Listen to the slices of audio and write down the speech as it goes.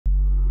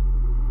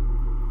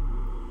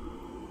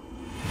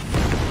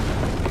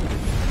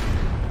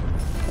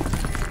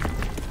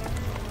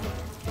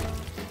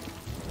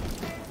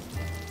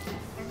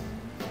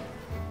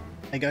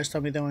Hey guys,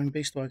 Tommy the Wing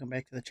Beast, welcome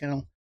back to the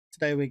channel.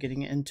 Today we're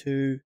getting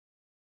into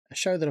a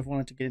show that I've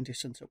wanted to get into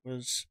since it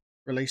was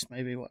released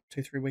maybe,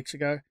 2-3 weeks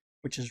ago,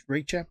 which is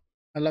Reacher.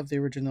 I love the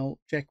original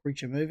Jack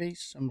Reacher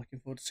movies. I'm looking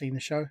forward to seeing the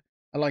show.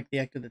 I like the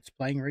actor that's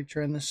playing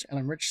Reacher in this,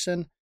 Alan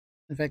Ritchson.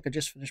 In fact, I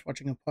just finished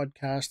watching a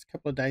podcast a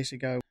couple of days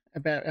ago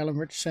about Alan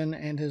Ritchson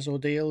and his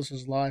ordeals,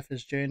 his life,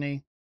 his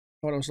journey,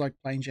 what it was like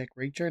playing Jack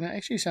Reacher, and it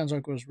actually sounds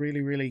like it was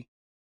really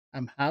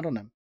hard on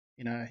him.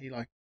 You know, he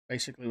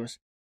basically was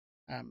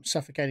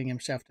suffocating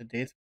himself to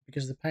death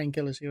because of the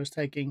painkillers he was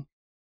taking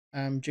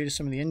due to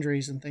some of the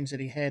injuries and things that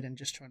he had, and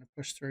just trying to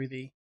push through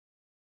the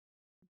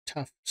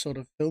tough sort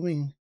of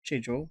filming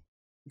schedule.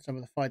 And some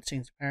of the fight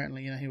scenes,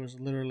 apparently, he was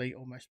literally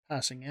almost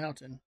passing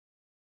out, and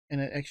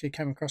it actually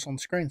came across on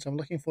screen. So I'm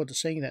looking forward to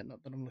seeing that.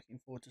 Not that I'm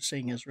looking forward to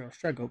seeing his real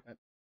struggle, but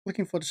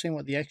looking forward to seeing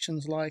what the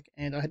action's like.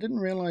 And I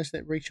didn't realize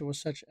that Reacher was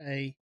such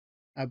a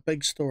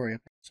big story.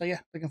 So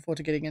yeah, looking forward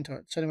to getting into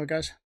it. So anyway,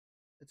 guys,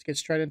 let's get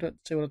straight into it,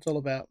 see what it's all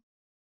about.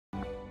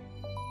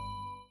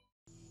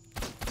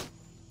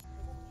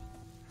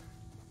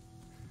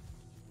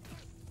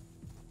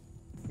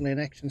 Let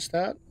action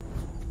start.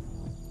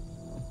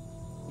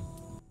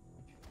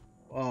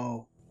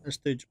 Whoa, this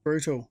dude's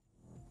brutal.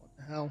 What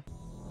the hell?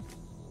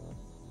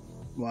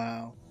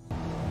 Wow.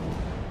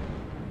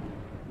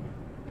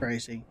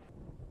 Crazy.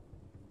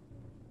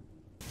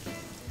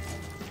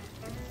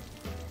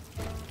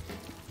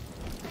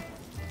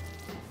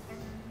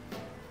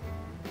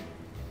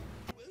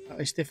 Oh,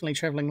 he's definitely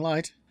traveling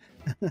light.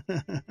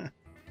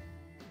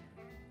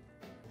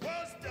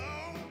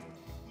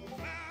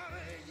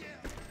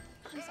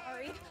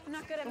 I'm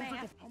not good at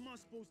math. How am I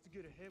supposed to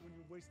get ahead when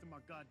you're wasting my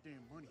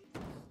goddamn money?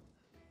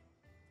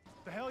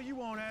 The hell you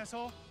want,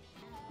 asshole?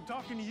 I'm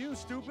talking to you,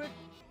 stupid.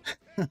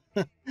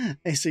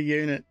 It's a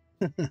unit.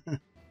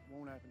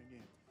 Won't happen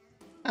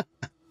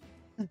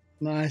again.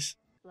 Nice.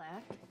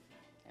 Black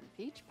and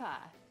peach pie.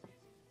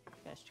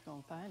 Best you're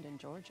gonna find in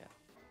Georgia.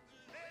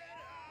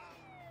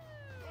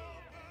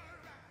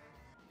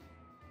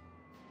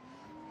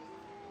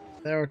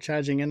 They're all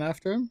charging in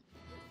after him.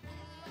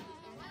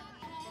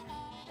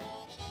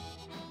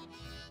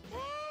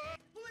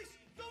 Police!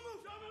 Don't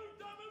move! Don't move!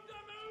 Don't move!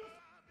 Don't move!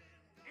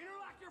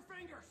 Interlock your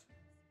fingers!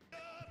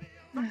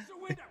 Fix the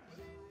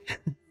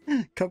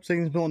window! Cop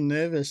seems more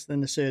nervous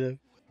than assertive.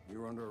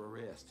 You're under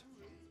arrest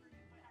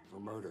for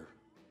murder.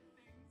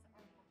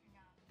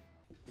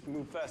 You can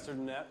move faster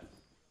than that.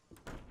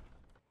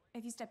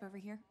 If you step over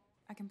here,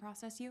 I can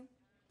process you.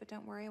 But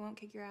don't worry, I won't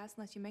kick your ass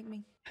unless you make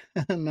me.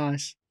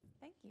 Nice.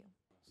 Thank you.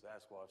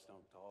 Sasquatch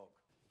don't talk.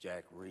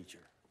 Jack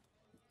Reacher.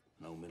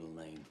 No middle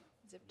name.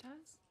 Zip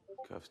ties?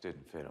 Cuffs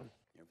didn't fit him.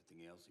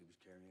 Everything else he was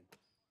carrying.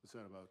 What's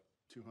that, about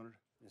 200?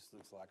 This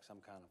looks like some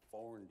kind of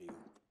foreign deal.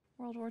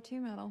 World War II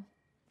medal.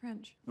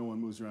 French. No one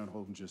moves around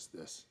holding just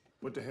this.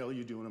 What the hell are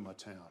you doing in my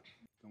town?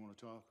 Don't want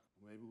to talk?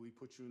 Maybe we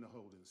put you in a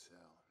holding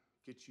cell.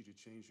 Get you to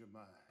change your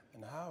mind.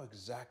 And how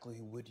exactly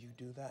would you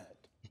do that?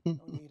 No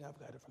need, I've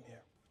got it from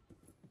here.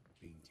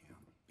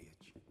 Beantown,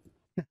 bitch.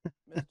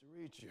 Mr.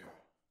 Reacher,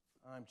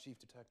 I'm Chief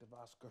Detective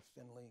Oscar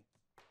Finley.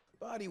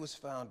 The body was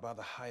found by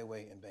the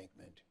highway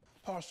embankment,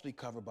 partially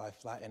covered by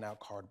flattened out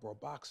cardboard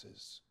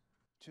boxes.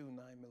 2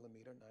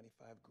 9mm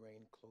 95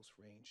 grain close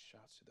range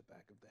shots to the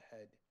back of the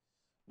head.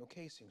 No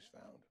casings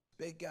found.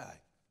 Big guy.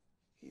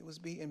 He was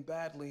beaten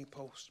badly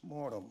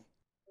post-mortem.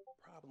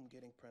 Problem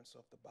getting prints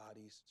off the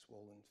body's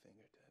swollen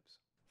fingertips.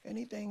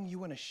 Anything you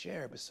want to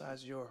share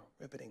besides your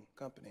riveting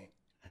company?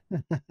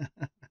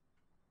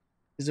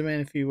 He's a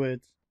man of few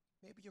words.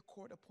 Maybe your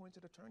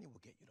court-appointed attorney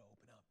will get you to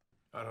open up.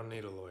 I don't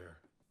need a lawyer,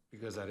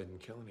 because I didn't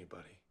kill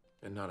anybody,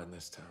 and not in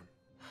this town.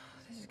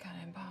 This is kind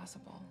of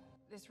impossible.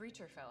 This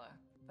Reacher fella,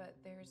 but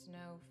there's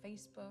no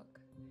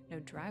Facebook, no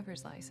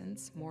driver's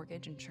license,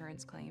 mortgage,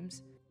 insurance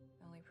claims.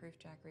 The only proof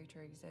Jack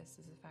Reacher exists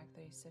is the fact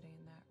that he's sitting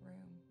in that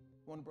room.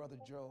 One brother,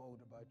 Joe,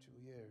 older by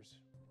 2 years,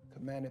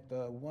 commanded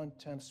the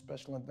 110th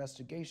Special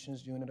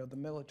Investigations Unit of the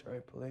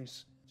military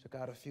police. Took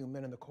out a few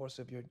men in the course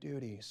of your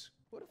duties.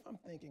 What if I'm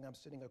thinking I'm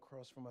sitting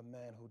across from a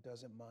man who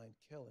doesn't mind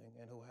killing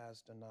and who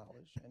has the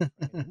knowledge and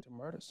training to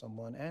murder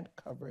someone and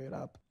cover it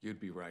up? You'd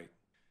be right.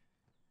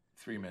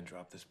 3 men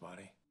dropped this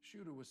body.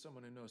 Shooter was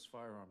someone who knows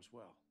firearms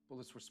well.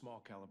 Bullets were small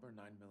caliber,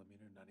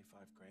 9mm,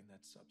 95 grain,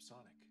 that's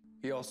subsonic.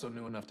 He also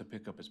knew enough to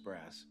pick up his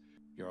brass.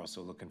 You're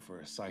also looking for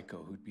a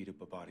psycho who'd beat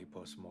up a body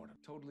post-mortem.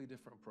 Totally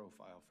different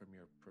profile from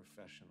your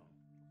professional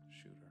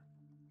shooter.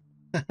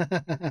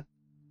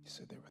 You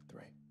said there were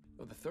 3.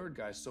 Well, the third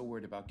guy's so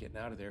worried about getting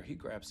out of there, he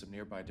grabs some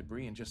nearby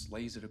debris and just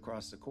lays it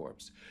across the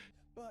corpse.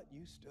 But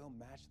you still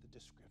match the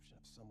description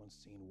of someone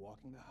seen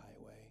walking the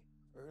highway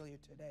earlier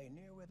today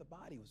near where the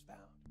body was found.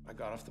 I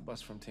got off the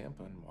bus from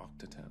Tampa and walked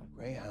to town.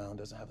 Greyhound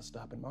doesn't have a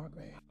stop in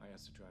Margrave. I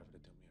asked the driver to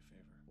do me a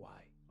favor.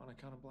 Why? On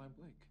account of Blind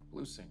Blake,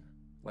 blues singer.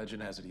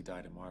 Legend has it he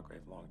died in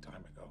Margrave a long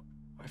time ago.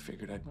 I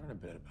figured I'd learn a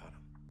bit about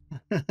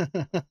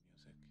him.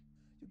 Music.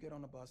 You get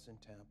on a bus in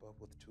Tampa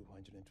with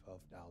 $212,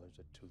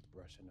 a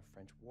toothbrush, and a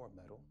French war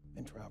medal,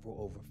 and travel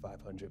over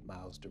 500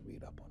 miles to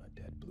read up on a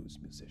dead blues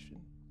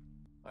musician.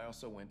 I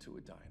also went to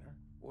a diner,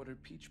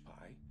 ordered peach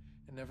pie,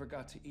 and never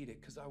got to eat it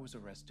because I was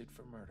arrested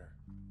for murder.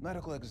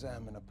 Medical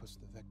examiner puts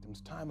the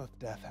victim's time of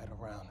death at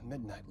around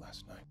midnight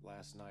last night.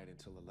 Last night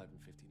until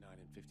 11:59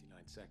 and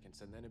 59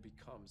 seconds, and then it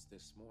becomes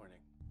this morning.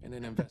 In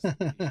an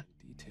investigation,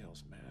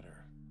 details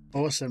matter.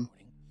 Awesome.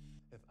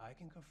 If I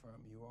can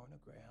confirm you were on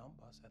a Greyhound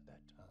bus at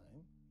that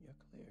time, you're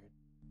cleared.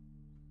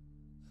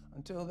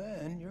 Until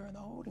then, you're in the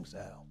holding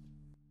cell.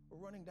 We're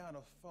running down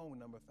a phone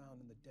number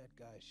found in the dead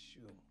guy's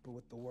shoe, but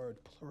with the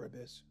word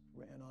pluribus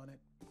written on it.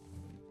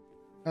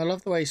 I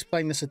love the way he's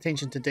playing this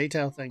attention to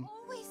detail thing.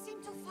 Always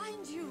seem to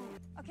find you.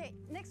 Okay,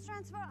 next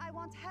transfer, I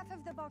want half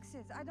of the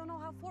boxes. I don't know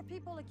how 4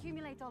 people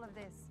accumulate all of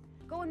this.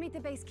 Go and meet the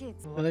base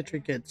kids.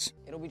 Military kids.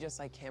 It'll be just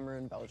like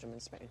Cameroon, Belgium,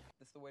 and Spain.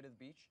 This the way to the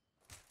beach?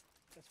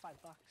 That's $5.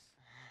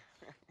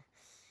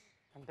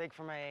 I'm big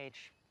for my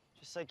age,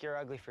 just like you're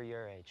ugly for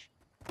your age.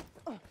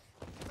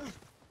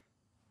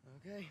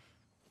 Okay.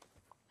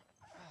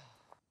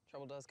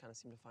 Trouble does kind of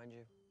seem to find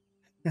you.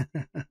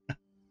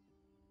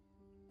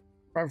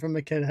 Right from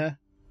the kid, huh?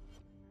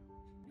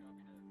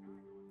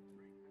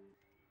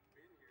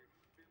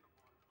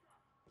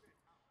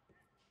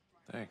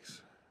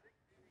 Thanks.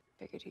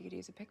 Figured you could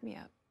use a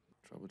pick-me-up.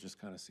 Trouble just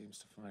kind of seems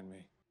to find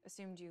me.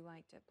 Assumed you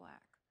liked it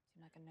black.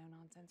 Seemed like a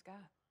no-nonsense guy.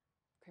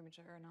 Cream and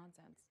sugar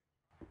nonsense.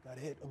 Got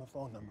hit on the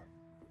phone number.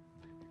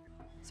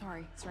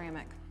 Sorry,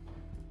 ceramic.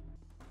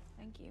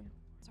 Thank you.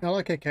 I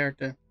like her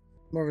character.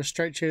 More of a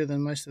straight shooter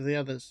than most of the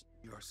others.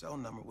 Your cell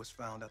number was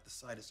found at the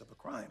site of a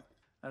crime.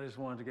 I just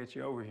wanted to get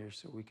you over here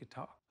so we could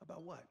talk.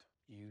 About what?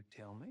 You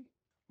tell me.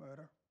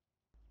 Murder.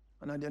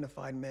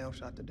 Unidentified male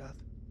shot to death.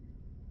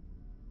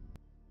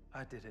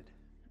 I did it.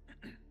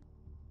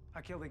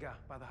 I killed a guy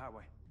by the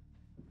highway.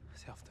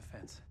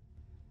 Self-defense.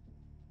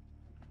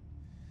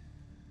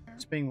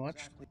 It's being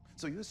watched.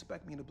 So you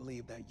expect me to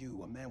believe that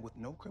you, a man with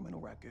no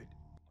criminal record,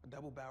 a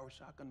double-barrel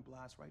shotgun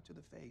blast right to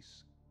the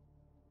face,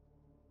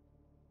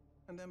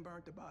 and then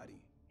burnt the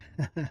body?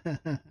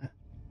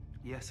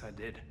 Yes, I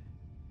did.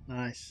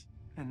 Nice.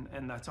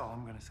 And that's all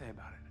I'm gonna say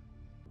about it.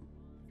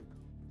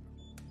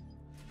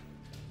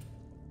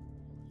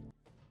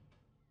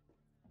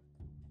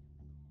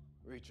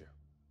 Reacher,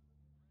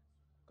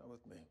 come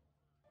with me.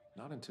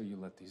 Not until you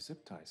let these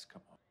zip ties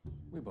come on.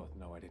 We both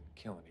know I didn't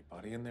kill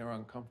anybody, and they're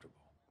uncomfortable.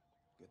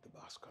 Get the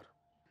box cutter.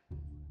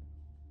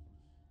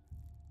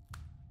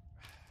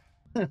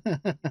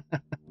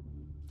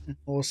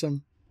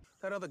 Awesome.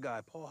 That other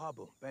guy, Paul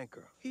Hubble,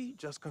 banker, he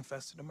just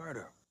confessed to the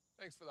murder.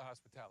 Thanks for the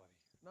hospitality.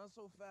 Not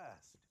so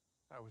fast.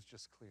 I was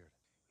just cleared.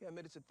 He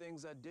admitted to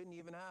things that didn't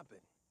even happen.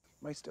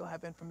 Might still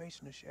have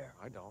information to share.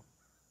 I don't.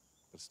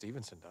 But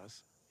Stevenson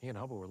does. He and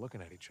Hubble were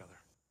looking at each other.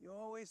 You're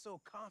always so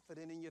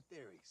confident in your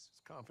theories.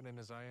 As confident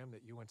as I am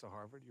that you went to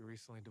Harvard, you're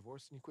recently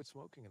divorced, and you quit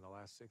smoking in the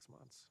last 6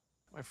 months.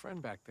 My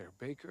friend back there,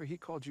 Baker, he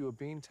called you a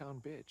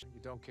beantown bitch. You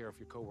don't care if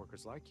your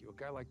coworkers like you. A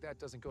guy like that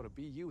doesn't go to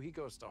BU, he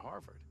goes to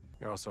Harvard.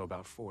 You're also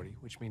about 40,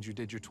 which means you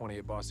did your 20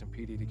 at Boston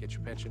PD to get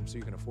your pension so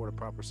you can afford a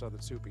proper Southern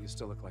suit, but you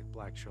still look like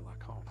Black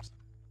Sherlock Holmes.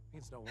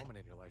 Means no woman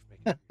in your life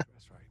making you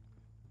dress right.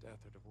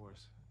 Death or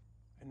divorce.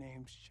 Her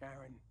name's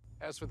Sharon.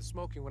 As for the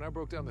smoking, when I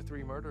broke down the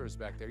 3 murderers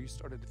back there, you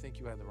started to think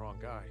you had the wrong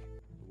guy.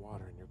 The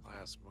water in your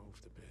glass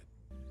moved a bit.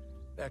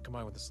 That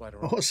combined with the slight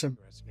aroma of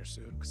cigarettes in your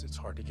suit, because it's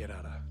hard to get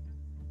out of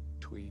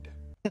tweed.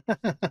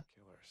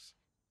 Killers.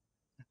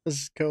 This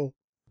is cool.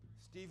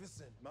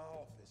 Stevenson, my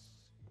office.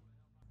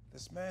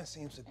 This man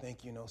seems to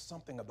think you know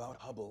something about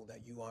Hubble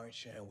that you aren't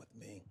sharing with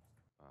me.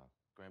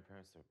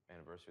 Grandparents, their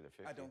anniversary,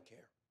 their 50th. I don't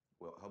care.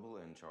 Well, Hubble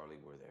and Charlie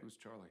were there. Who's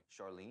Charlie?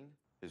 Charlene?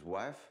 His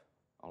wife?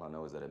 All I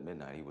know is that at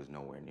midnight, he was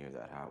nowhere near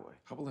that highway.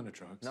 Hubble into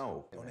drugs?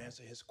 No. Don't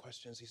answer his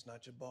questions. He's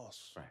not your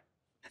boss. Right.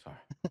 Sorry.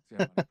 See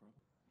how money, bro?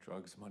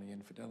 Drugs, money,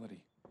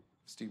 infidelity. If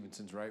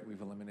Stevenson's right,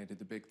 we've eliminated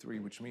the big 3,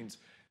 which means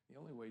the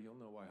only way you'll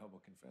know why Hubble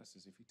confessed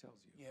is if he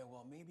tells you. Yeah,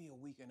 well, maybe a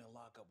weekend in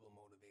lockup will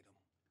motivate him.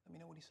 Let me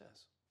know what he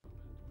says.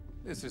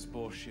 This is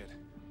bullshit.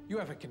 You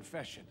have a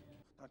confession.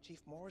 Now,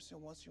 Chief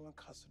Morrison wants you in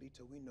custody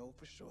till we know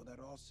for sure that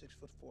all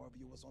 6'4" of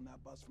you was on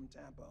that bus from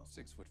Tampa.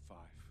 6'5".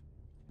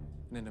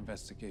 In an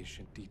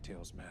investigation,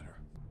 details matter.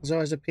 There's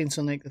always a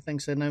pencil neck that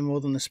thinks they know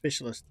more than the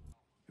specialist.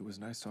 It was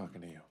nice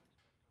talking to you.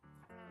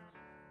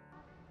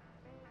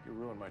 You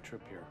ruined my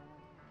trip here.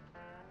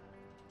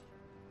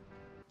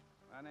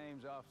 My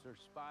name's Officer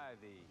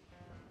Spivey.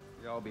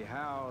 Y'all be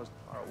housed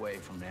far away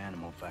from the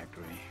animal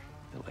factory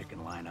till they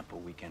can line up a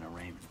weekend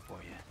arraignment for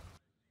you.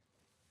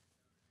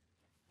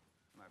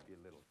 Might be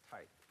a little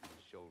tight in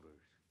the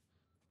shoulders.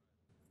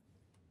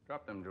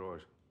 Drop them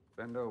drawers.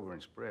 Bend over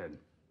and spread.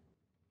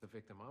 The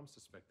victim I'm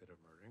suspected of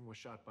murdering was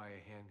shot by a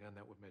handgun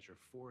that would measure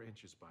 4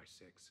 inches by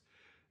 6.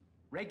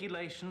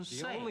 Regulations The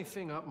say. only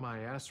thing up my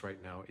ass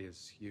right now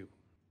is you.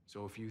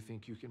 So if you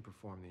think you can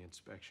perform the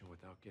inspection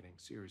without getting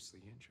seriously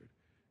injured,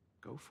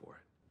 go for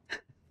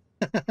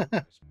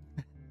it.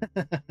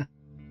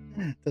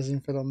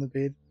 Doesn't fit on the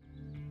bed.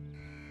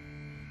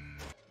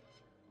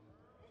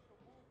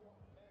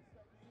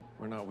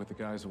 We're not with the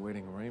guys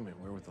awaiting arraignment.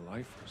 We're with the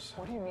lifers.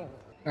 What do you mean?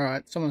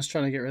 Alright, someone's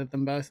trying to get rid of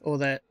them both. Or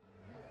that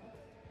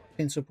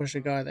pencil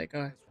pusher guy, that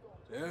guy.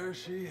 There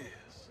she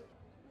is.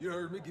 You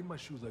heard me. Give my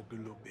shoes like a good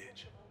little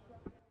bitch.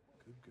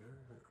 Good girl.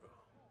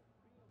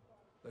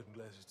 Like my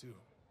glasses too.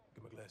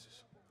 Get my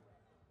glasses.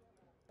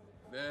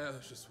 Now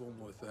there's just one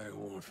more thing I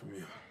want from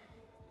you.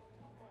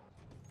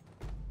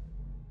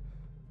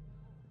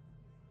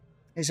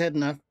 He's had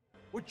enough.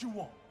 What you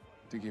want?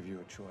 To give you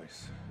a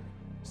choice.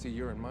 See,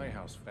 you're in my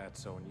house,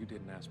 Fatso, and you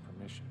didn't ask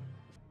permission.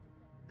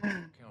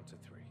 Count to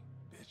 3,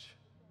 bitch.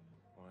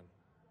 1,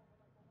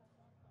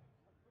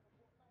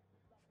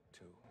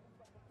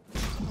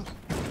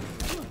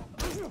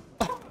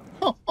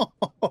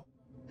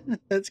 2.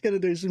 That's gonna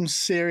do some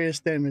serious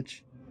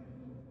damage.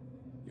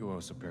 You owe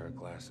us a pair of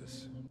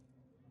glasses.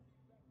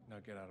 Now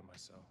get out of my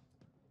cell.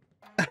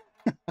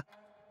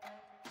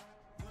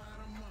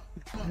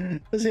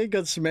 His head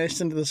got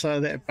smashed into the side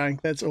of that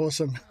bank. That's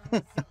awesome.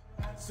 I'm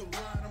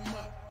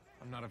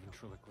not a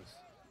ventriloquist.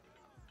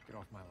 Get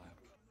off my lap.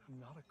 I'm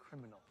not a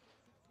criminal.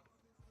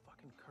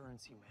 Fucking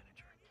currency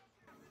manager.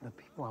 The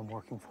people I'm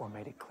working for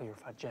made it clear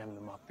if I jammed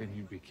them up, Then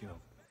you'd be killed.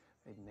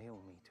 they'd nail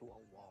me to a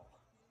wall,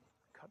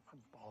 cut my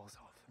balls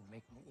off, and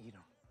make me eat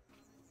them.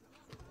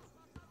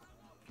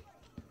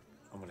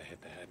 I'm gonna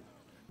hit the head.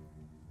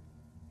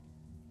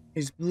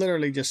 He's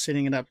literally just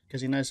setting it up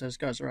because he knows those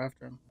guys are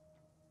after him.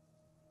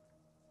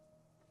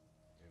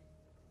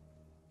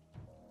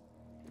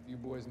 If you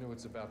boys knew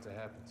what's about to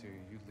happen to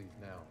you, you'd leave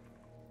now.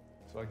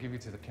 So I'll give you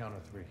to the count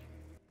of 3.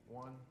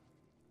 1.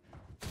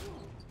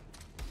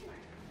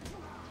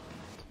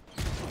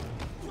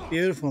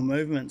 Beautiful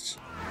movements.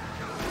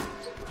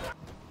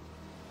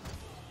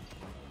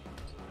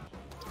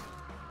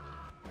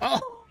 Oh!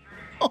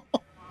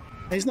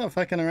 He's not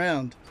fucking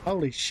around.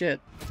 Holy shit.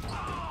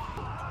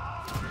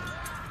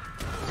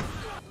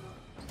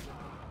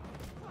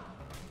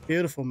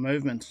 Beautiful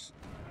movements.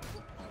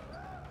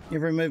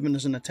 Every movement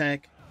is an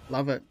attack.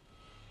 Love it.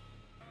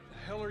 The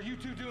hell are you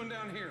two doing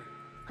down here?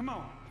 Come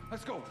on,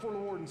 let's go before the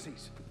warden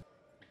sees.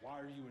 Why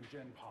are you in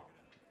Gen Pop?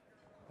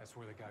 That's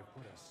where the guy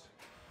put us.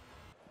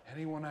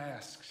 Anyone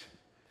asks,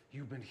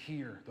 you've been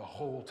here the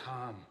whole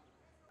time.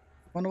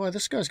 Wonder why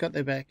this guy's got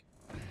their back.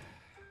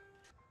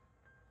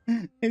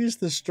 He just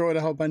destroyed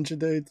a whole bunch of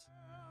dudes.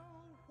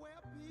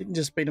 He didn't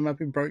just beat them up,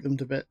 he broke them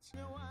to bits.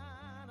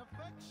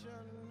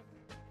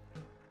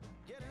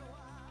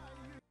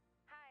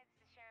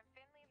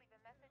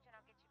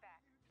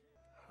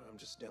 I'm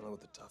just dealing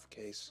with a tough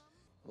case.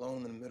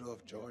 Alone in the middle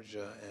of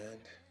Georgia,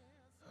 and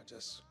I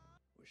just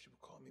wish you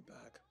would call me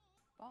back.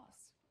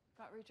 Boss,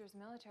 got Reacher's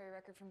military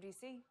record from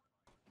DC.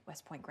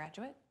 West Point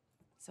graduate,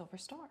 Silver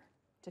Star,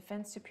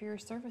 Defense Superior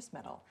Service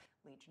Medal,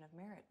 Legion of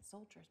Merit,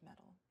 Soldier's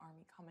Medal,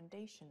 Army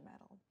Commendation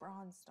Medal,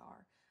 Bronze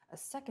Star, a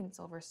second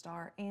Silver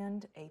Star,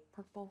 and a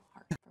Purple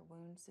Heart for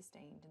wounds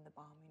sustained in the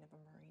bombing of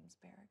a Marines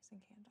barracks in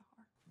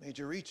Kandahar.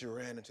 Major Reacher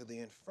ran into the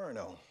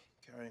Inferno,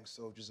 carrying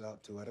soldiers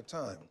out 2 at a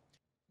time.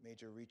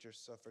 Major Reacher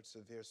suffered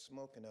severe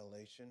smoke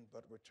inhalation,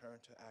 but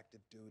returned to active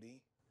duty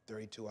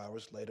 32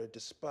 hours later,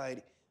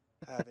 despite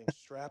having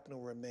shrapnel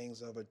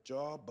remains of a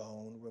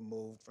jawbone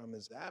removed from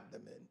his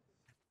abdomen.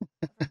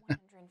 Over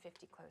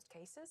 150 closed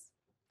cases,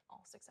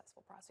 all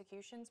successful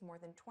prosecutions, more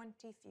than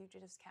 20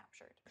 fugitives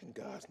captured. In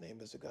God's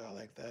name is a guy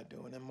like that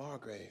doing in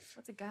Margrave?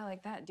 What's a guy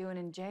like that doing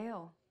in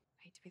jail?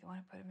 I hate to be the one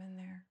to put him in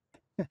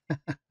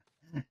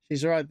there.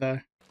 She's right though.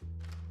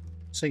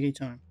 Siggy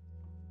time.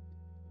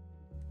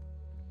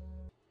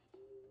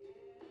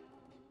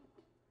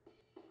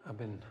 I've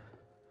been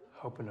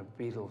hoping a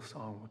Beatles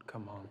song would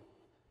come on.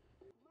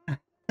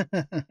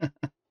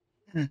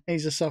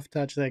 He's a soft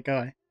touch, that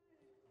guy.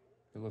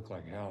 You look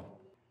like hell.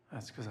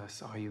 That's because I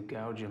saw you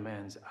gouge a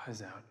man's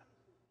eyes out.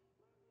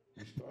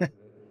 You started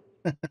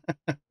it.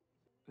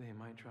 They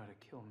might try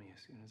to kill me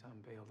as soon as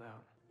I'm bailed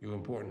out. You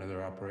important to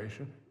their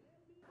operation?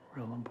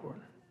 Real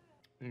important.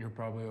 And you're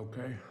probably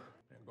okay.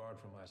 Thank guard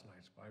from last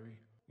night, Spivey.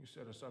 You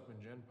set us up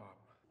in Gen Pop.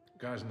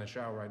 Guys in the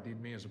shower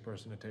ID'd me as a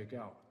person to take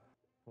out.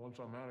 Once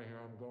I'm out of here,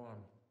 I'm gone.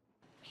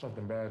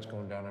 Something bad's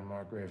going down in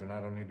Margrave, and I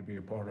don't need to be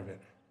a part of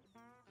it.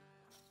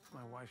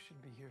 My wife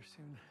should be here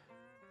soon.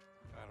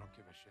 I don't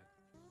give a shit.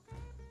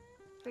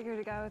 Figured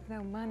a guy with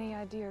no money,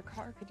 ID, or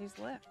car could use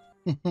Lyft.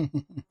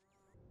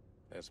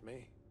 That's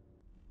me.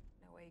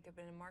 No way you could have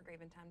been in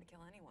Margrave in time to kill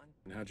anyone.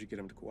 And how'd you get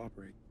him to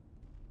cooperate?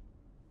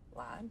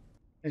 Lied.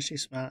 Is she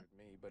smart?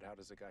 Me, but how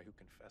does a guy who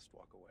confessed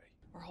walk away?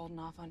 We're holding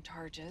off on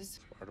charges.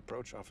 Smart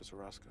approach, Officer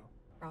Roscoe.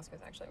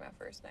 Roscoe's actually my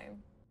first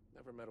name.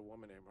 Never met a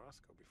woman named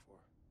Roscoe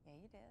before. Yeah,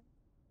 you did.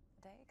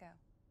 A day ago.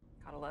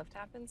 Caught a love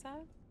tap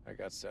inside? I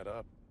got set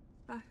up.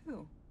 By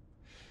who?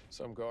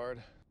 Some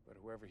guard, but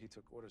whoever he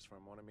took orders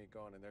from wanted me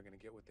gone, and they're gonna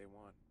get what they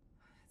want.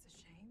 That's a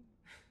shame.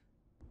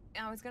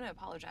 I was gonna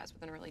apologize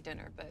with an early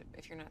dinner, but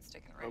if you're not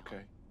sticking around.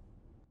 Okay.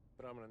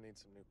 But I'm gonna need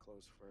some new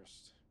clothes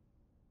first.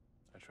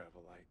 I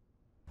travel light.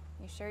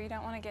 You sure you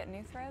don't want to get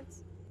new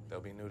threads? They'll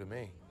be new to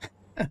me.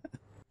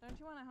 Don't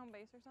you want a home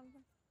base or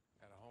something?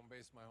 Had a home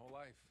base my whole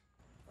life.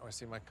 Now I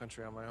see my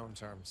country on my own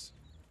terms.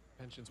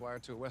 Pensions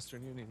wired to a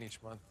Western Union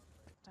each month.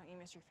 Don't you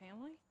miss your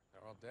family?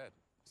 They're all dead,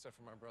 except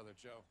for my brother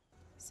Joe.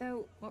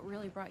 So, what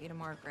really brought you to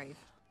Margrave?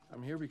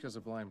 I'm here because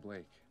of Blind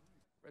Blake.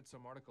 Read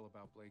some article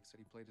about Blake, said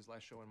he played his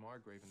last show in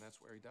Margrave, and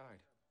that's where he died.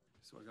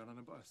 So I got on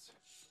a bus.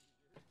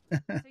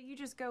 So you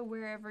just go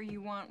wherever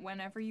you want,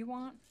 whenever you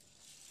want?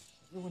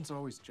 Everyone's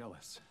always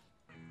jealous.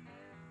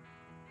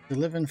 He's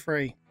living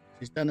free.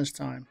 He's done his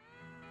time.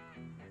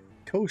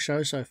 Cool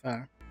show so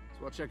far.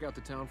 So I'll check out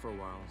the town for a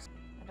while.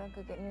 Don't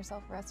go getting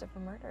yourself arrested for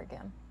murder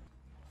again.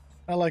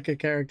 I like her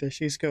character.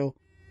 She's cool.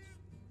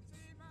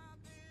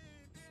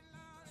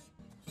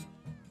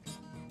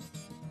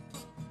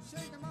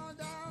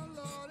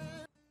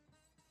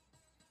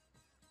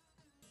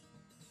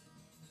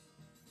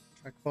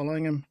 Track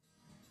following him.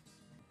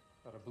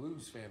 Thought a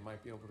blues fan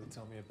might be able to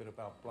tell me a bit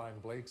about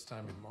Blind Blake's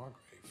time in Margrave.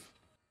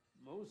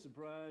 Most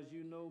surprised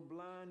you know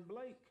Blind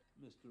Blake,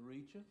 Mr.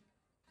 Reacher.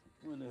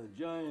 When a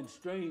giant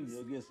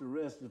stranger gets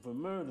arrested for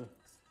murder,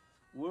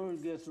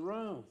 word gets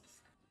around.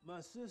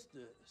 My sister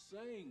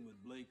sang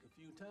with Blake a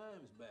few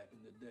times back in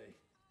the day.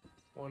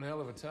 One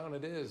hell of a town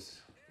it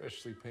is.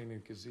 Freshly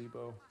painted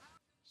gazebo.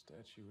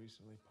 Statue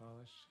recently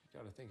polished. You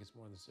gotta think it's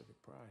more than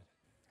civic pride.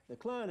 The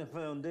Kleiner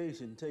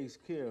Foundation takes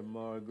care of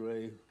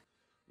Margrave.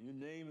 You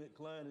name it,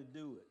 Kleiner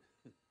do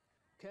it.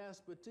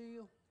 Casper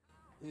Teal,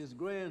 his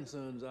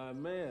grandson's our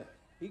mayor.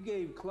 He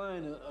gave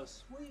Kleiner a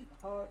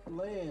sweetheart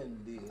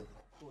land deal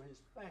for his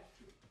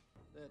factory.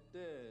 That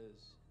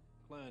there's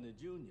Kleiner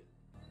Jr.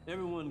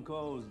 Everyone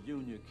calls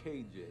Junior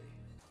KJ.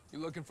 You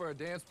looking for a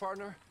dance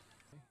partner?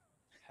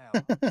 Hell.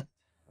 I'm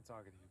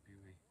talking to you,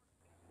 Pee-wee.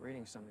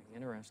 Reading something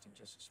interesting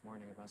just this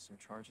morning about some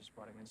charges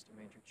brought against a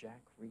Major Jack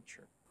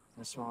Reacher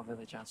in a small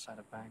village outside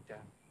of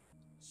Baghdad.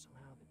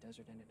 Somehow the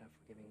desert ended up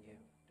forgiving you,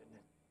 didn't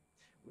it?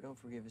 We don't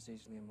forgive as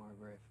easily in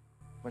Margrave.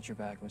 What's your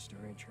bag, Mr.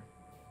 Reacher?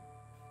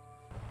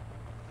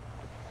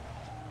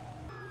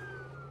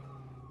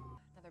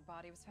 Another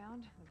body was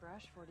found in the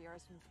brush, 40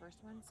 yards from the first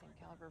one, same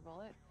caliber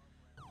bullet.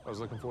 I was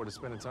looking forward to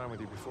spending time with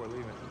you before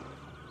leaving.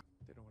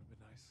 Dinner would have been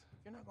nice.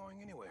 You're not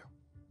going anywhere.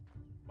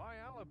 My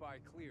alibi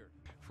cleared.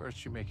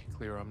 First you make it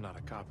clear I'm not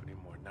a cop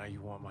anymore. Now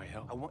you want my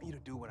help. I want you to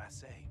do what I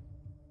say.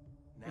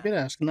 Now. You better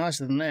ask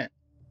nicer than that.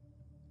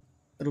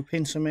 Little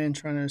pencil man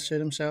trying to assert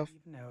himself.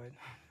 You know it.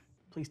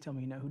 Please tell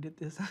me you know who did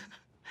this.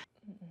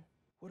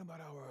 What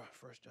about our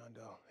first John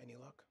Doe? Any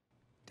luck?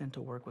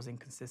 Dental work was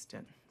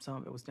inconsistent. Some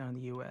of it was done in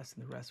the U.S.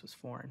 and the rest was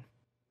foreign.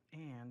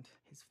 And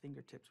his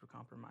fingertips were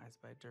compromised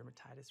by a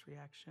dermatitis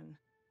reaction.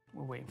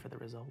 We're waiting for the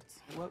results.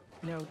 Well,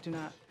 no, do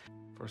not.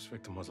 First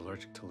victim was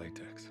allergic to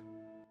latex.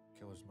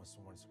 Killers must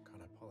have worn some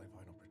kind of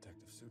polyvinyl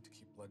protective suit to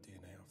keep blood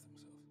DNA off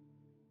themselves.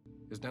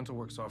 His dental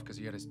work's off because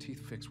he had his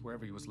teeth fixed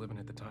wherever he was living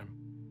at the time.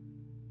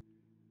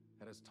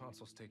 Had his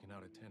tonsils taken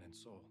out at 10 in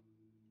Seoul.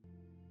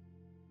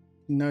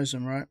 He knows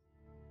him, right?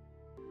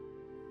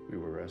 We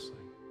were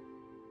wrestling.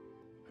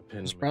 I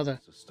pinned His him brother.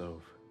 against the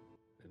stove.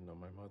 Didn't know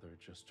my mother had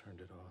just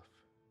turned it off.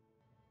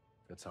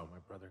 That's how my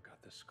brother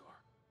got this scar.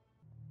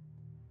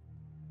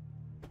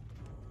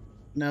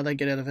 Now they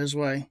get out of his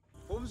way.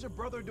 What was your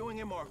brother doing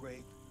in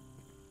Margrave?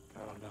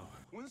 I don't know.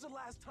 When's the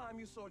last time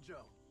you saw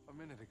Joe? A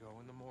minute ago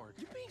in the morgue.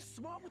 You being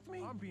smart with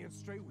me? I'm being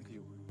straight with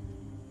you.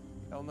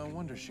 Hell, no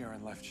wonder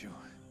Sharon left you.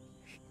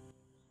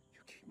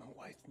 You keep my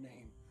wife's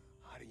name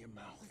out of your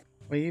mouth.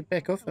 Will you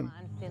back off him? Come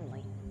on,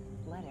 Finley.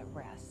 Let it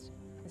rest.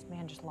 This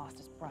man just lost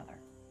his brother.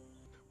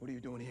 What are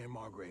you doing here in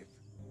Margrave?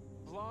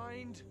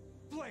 Blind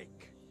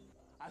Blake.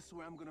 I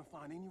swear I'm gonna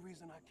find any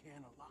reason I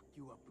can to lock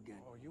you up again.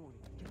 Oh, you won't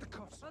Get the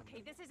cuffs on.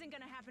 Okay, this isn't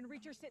gonna happen.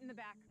 Reacher, sit in the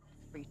back.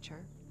 Reacher?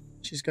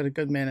 She's got a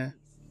good manner.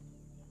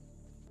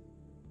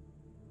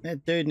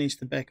 That dude needs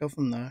to back off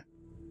him, though.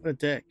 What a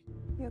dick.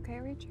 You okay,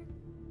 Reacher?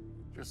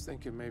 Just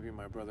thinking maybe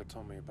my brother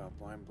told me about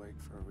Blind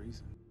Blake for a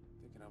reason.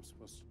 Thinking I'm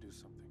supposed to do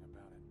something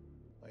about it.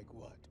 Like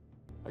what?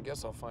 I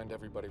guess I'll find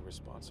everybody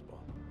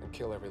responsible and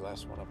kill every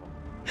last one of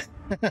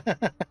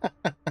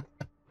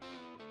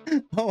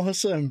them.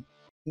 Awesome.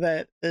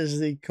 That is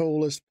the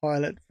coolest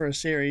pilot for a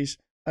series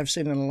I've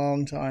seen in a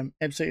long time.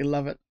 Absolutely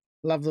love it.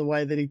 Love the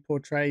way that he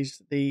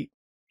portrays the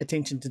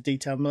attention to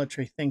detail,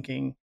 military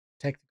thinking,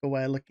 tactical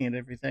way of looking at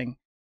everything.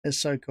 It's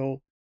so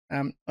cool.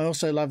 I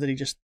also love that he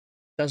just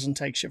doesn't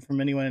take shit from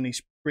anyone and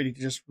he's ready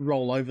to just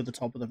roll over the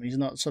top of them. He's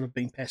not sort of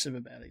being passive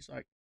about it. He's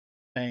like,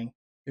 bang,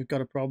 you've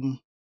got a problem.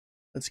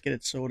 Let's get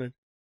it sorted.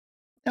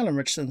 Alan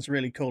Ritchson's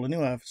really cool.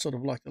 Anyway, I've sort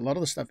of liked a lot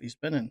of the stuff he's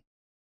been in.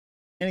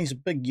 And he's a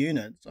big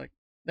unit. It's like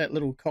that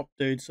little cop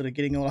dude sort of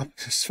getting all up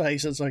his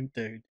face. It's like,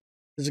 dude,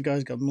 this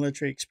guy's got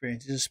military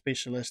experience. He's a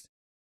specialist,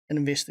 an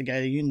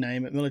investigator, you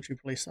name it, military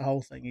police, the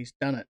whole thing. He's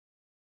done it.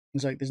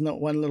 It's like there's not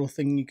one little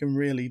thing you can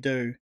really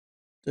do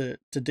to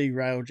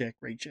derail Jack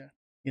Reacher.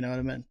 You know what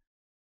I mean?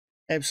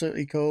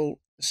 Absolutely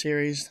cool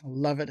series.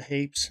 Love it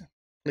heaps.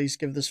 Please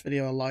give this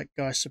video a like,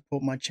 guys.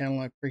 Support my channel.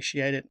 I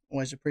appreciate it.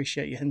 Always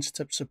appreciate your hints,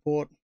 tips,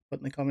 support.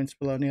 Put in the comments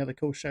below any other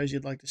cool shows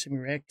you'd like to see me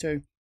react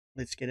to.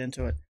 Let's get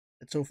into it.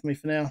 That's all for me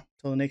for now.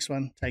 Till the next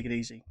one, take it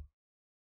easy.